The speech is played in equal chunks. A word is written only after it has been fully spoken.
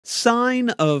Sine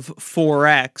of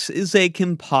 4x is a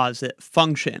composite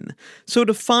function, so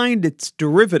to find its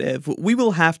derivative, we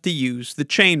will have to use the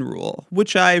chain rule,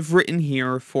 which I've written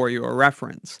here for your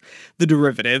reference. The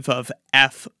derivative of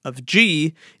f of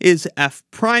g is f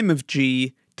prime of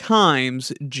g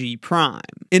times g prime.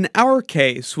 In our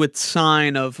case, with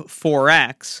sine of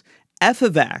 4x, f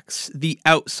of x, the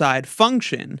outside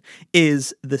function,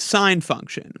 is the sine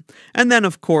function. And then,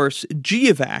 of course, g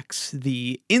of x,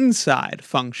 the inside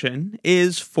function,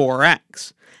 is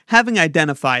 4x. Having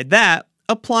identified that,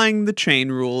 applying the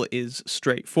chain rule is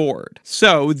straightforward.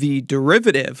 So the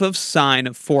derivative of sine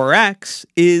of 4x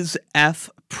is f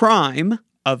prime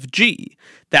of g.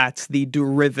 That's the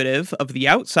derivative of the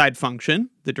outside function,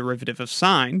 the derivative of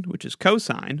sine, which is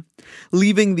cosine,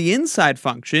 leaving the inside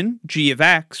function, g of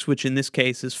x, which in this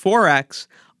case is 4x,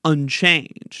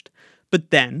 unchanged. But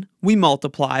then we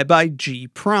multiply by g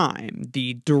prime,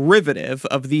 the derivative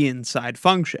of the inside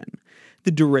function. The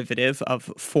derivative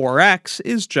of 4x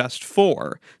is just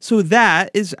 4, so that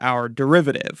is our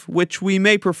derivative, which we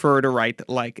may prefer to write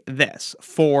like this,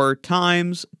 4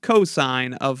 times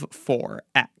cosine of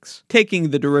 4x. Taking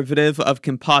the derivative of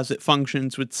composite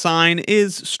functions with sine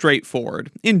is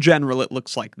straightforward. In general, it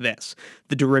looks like this.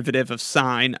 The derivative of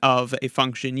sine of a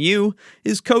function u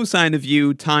is cosine of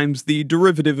u times the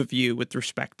derivative of u with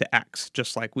respect to x,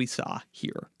 just like we saw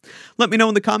here. Let me know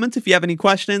in the comments if you have any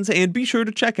questions, and be sure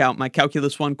to check out my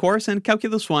Calculus 1 course and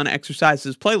Calculus 1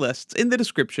 exercises playlists in the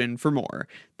description for more.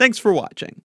 Thanks for watching.